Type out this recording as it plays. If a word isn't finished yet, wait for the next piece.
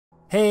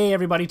Hey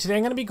everybody, today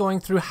I'm going to be going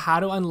through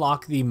how to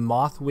unlock the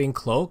Mothwing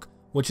Cloak,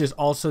 which is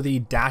also the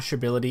dash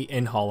ability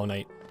in Hollow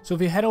Knight. So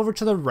if you head over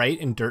to the right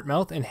in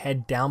Dirtmouth and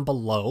head down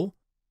below,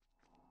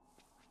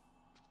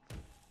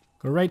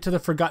 go right to the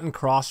Forgotten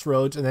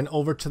Crossroads and then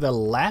over to the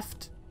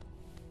left.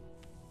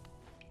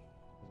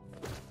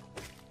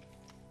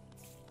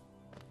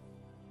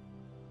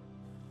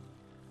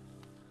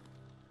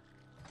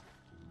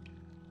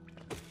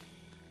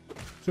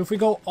 So if we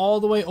go all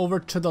the way over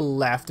to the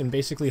left and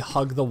basically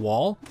hug the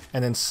wall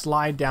and then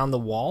slide down the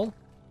wall,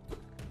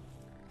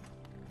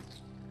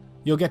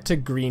 you'll get to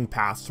green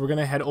path. So we're going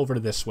to head over to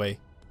this way.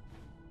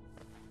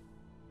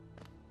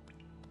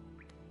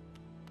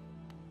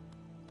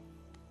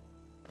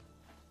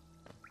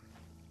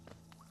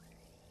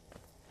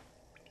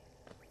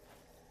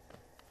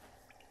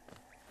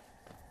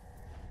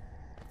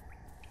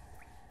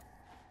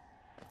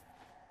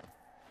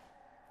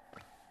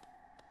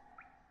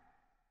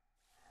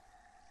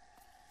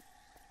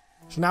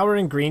 So now we're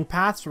in green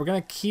path, so we're going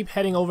to keep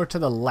heading over to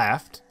the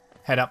left,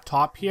 head up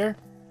top here.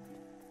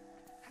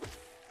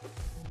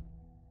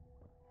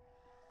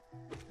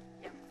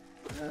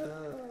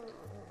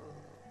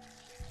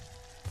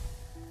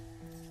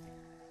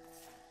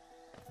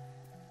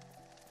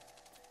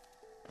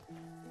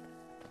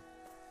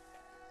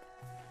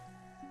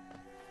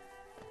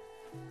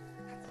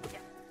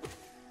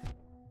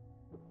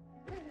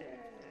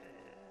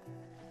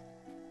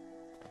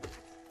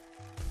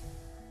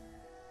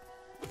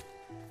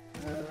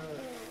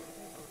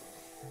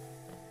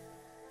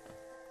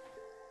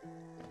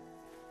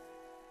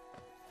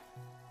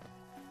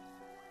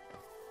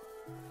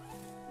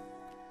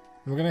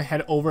 We're going to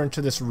head over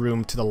into this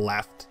room to the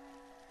left.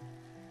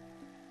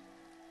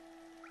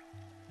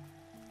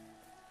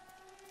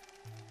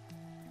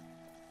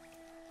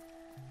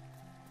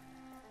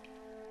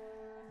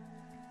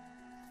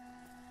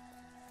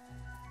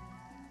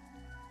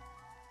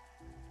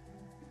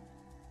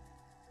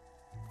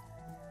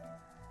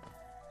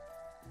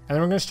 And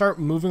then we're going to start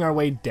moving our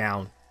way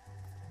down.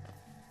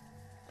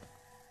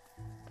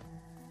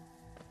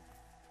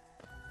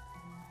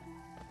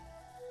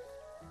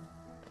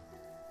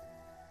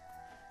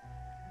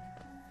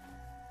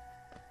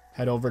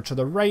 Head over to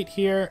the right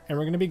here, and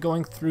we're going to be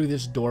going through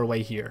this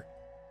doorway here.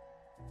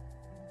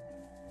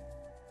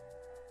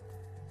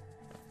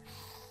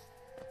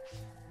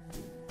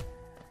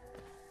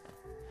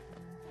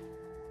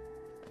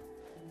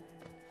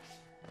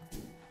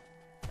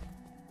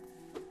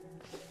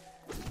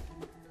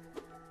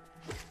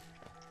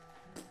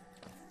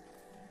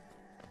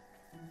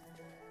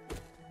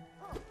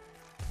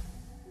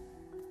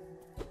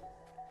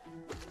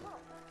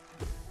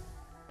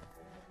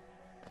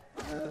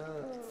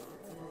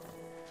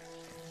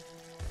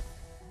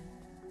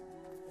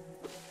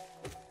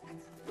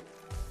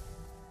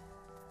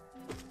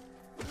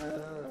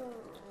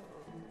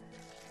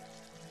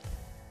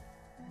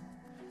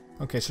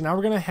 Okay, so now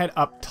we're going to head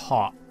up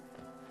top.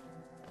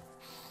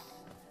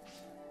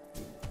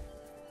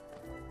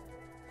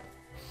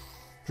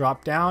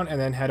 Drop down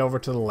and then head over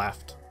to the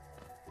left.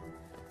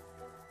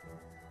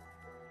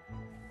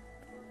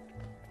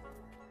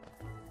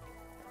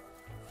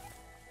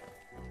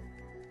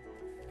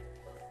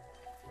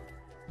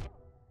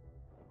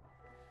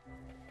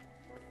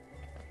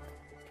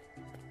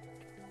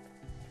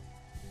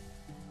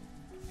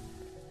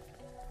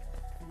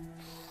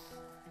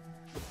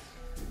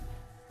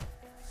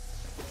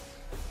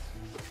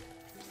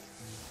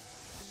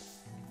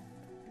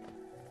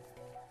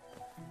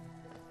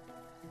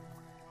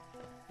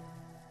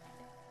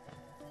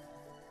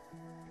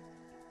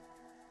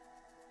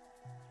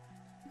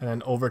 And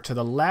then over to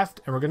the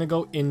left, and we're going to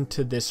go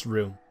into this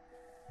room.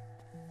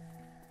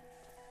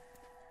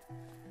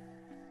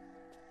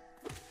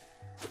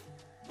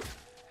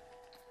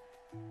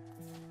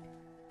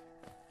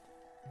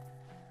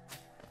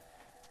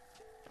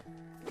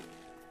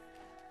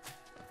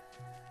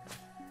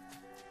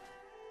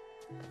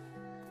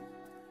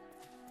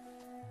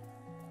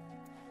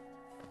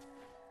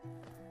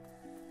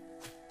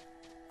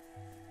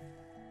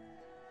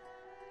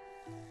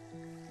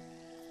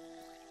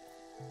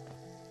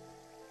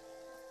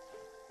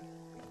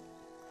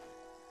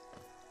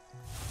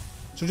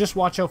 So just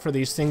watch out for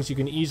these things. You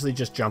can easily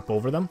just jump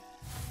over them.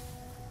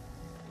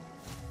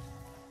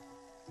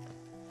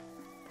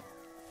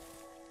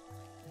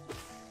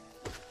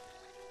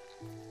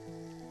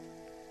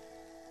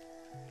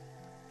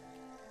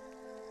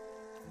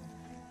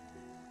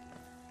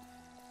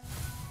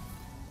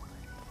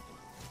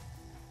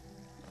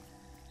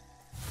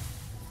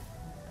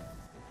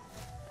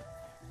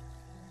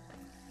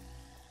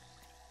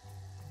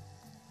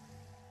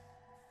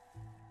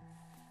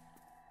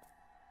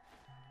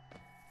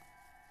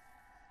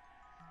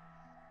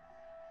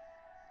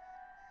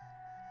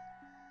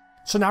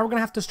 So now we're going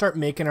to have to start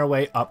making our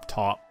way up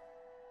top.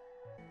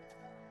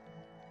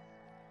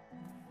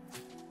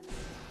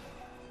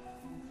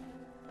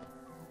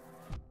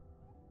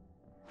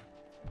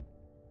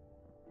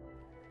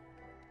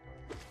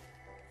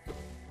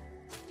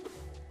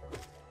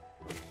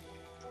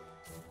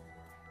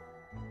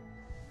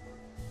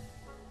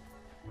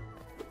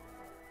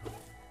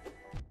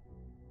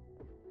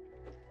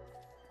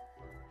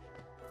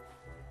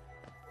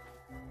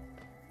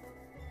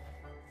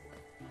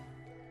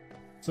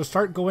 So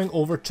start going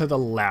over to the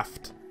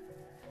left.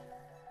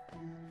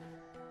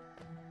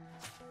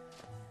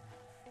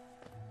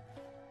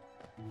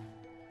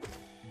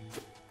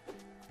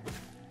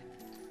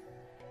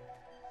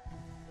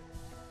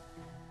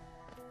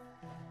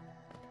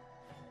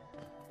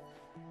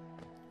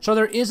 So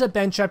there is a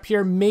bench up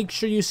here. Make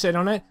sure you sit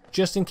on it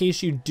just in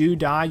case you do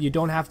die. You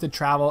don't have to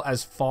travel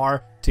as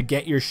far to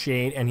get your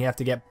shade and you have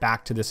to get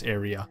back to this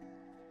area.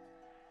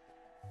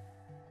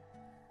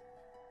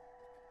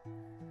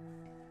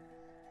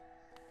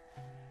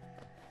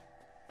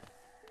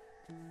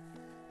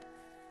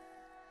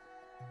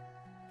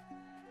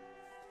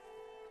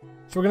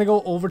 So we're going to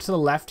go over to the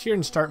left here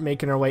and start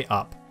making our way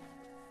up.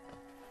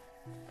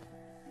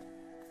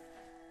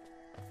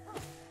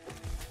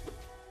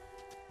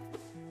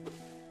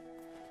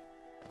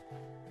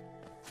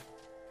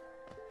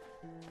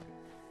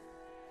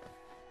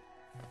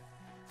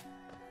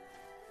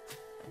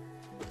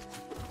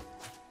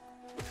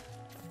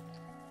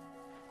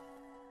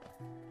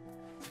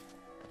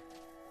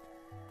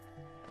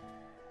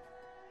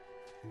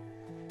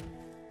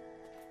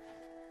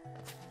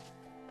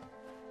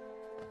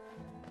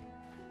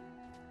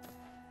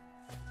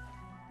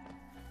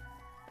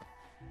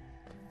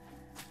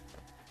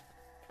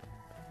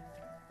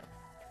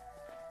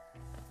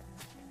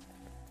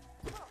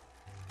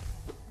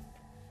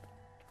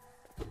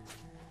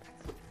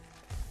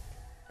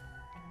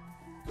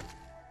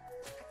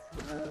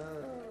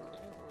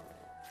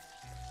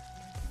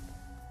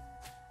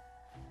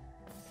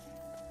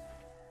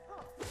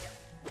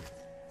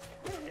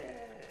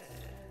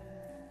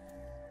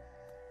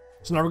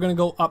 So now we're going to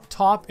go up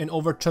top and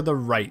over to the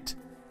right.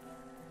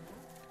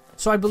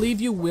 So I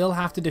believe you will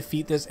have to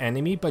defeat this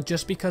enemy, but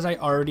just because I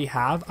already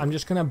have, I'm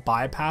just going to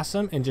bypass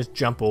him and just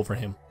jump over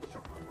him.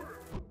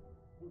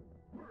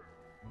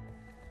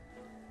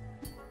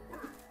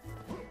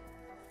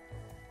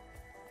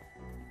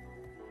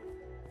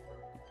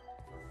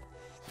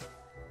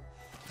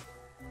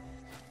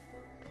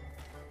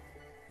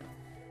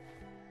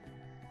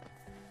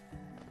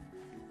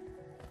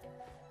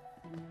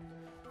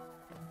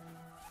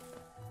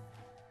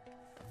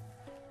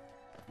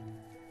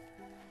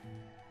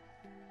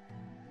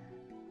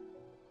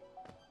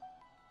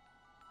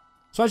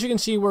 So as you can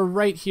see, we're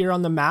right here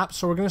on the map,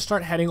 so we're going to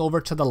start heading over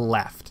to the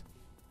left.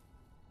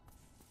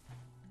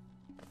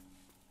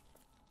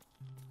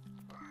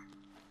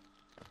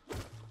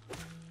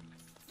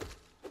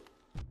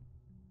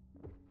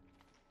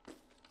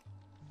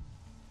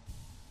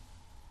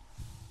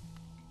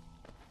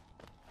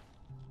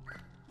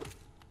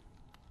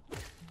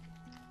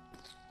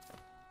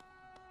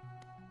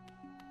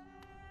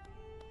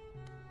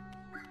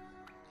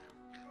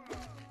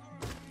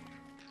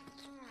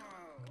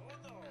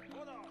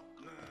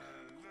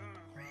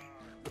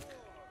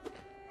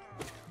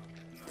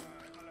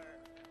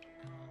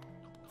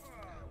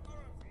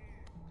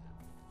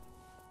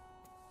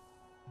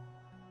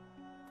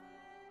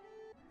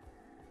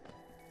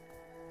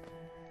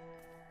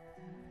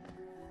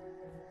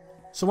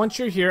 So once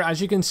you're here,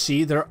 as you can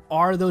see, there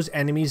are those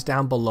enemies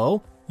down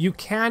below. You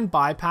can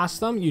bypass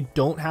them. You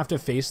don't have to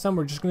face them.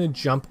 We're just going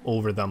to jump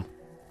over them.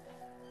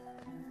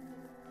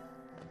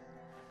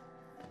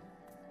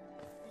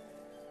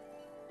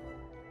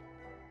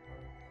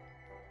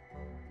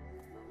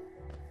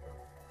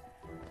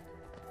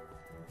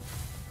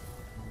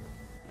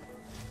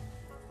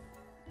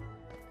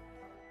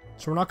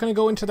 So we're not going to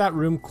go into that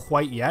room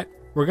quite yet.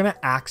 We're going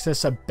to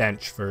access a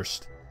bench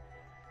first.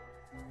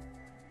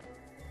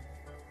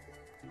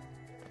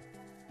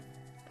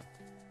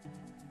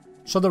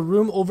 So the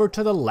room over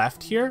to the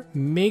left here,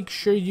 make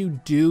sure you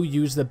do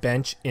use the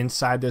bench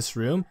inside this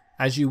room,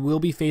 as you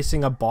will be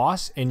facing a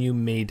boss and you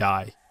may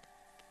die.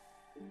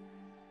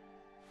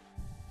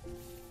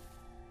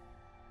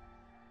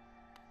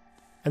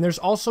 And there's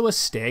also a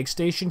stag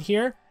station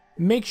here.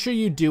 Make sure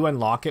you do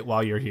unlock it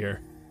while you're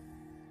here.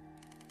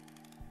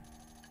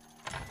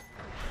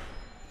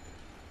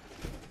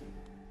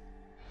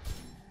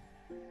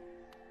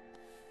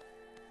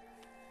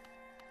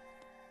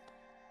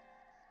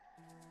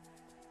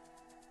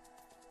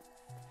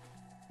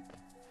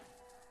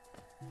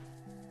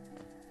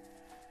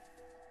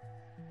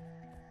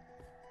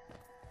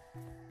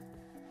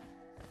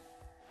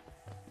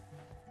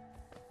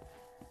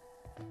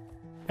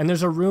 And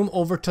there's a room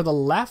over to the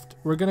left.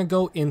 We're going to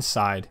go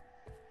inside.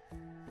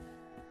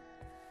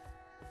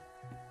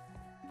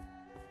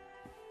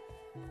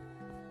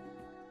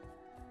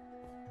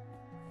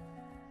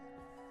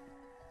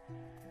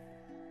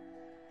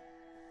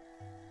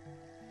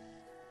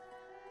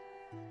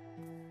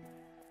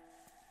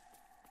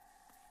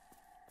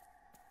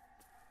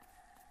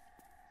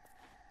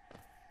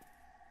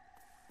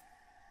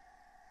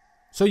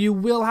 So you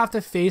will have to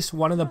face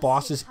one of the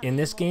bosses in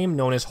this game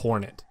known as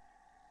Hornet.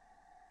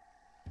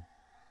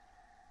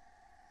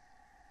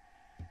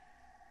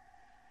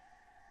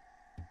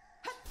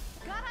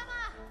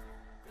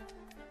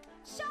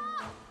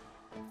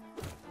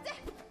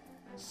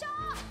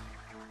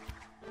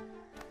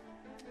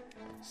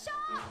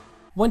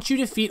 Once you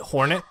defeat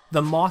Hornet,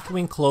 the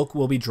Mothwing Cloak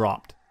will be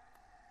dropped.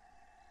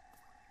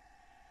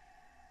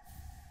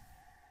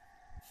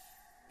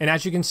 And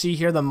as you can see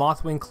here, the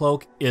Mothwing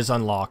Cloak is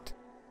unlocked.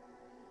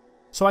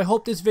 So I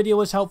hope this video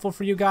was helpful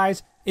for you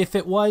guys. If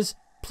it was,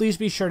 please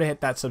be sure to hit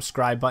that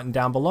subscribe button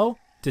down below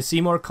to see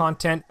more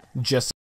content just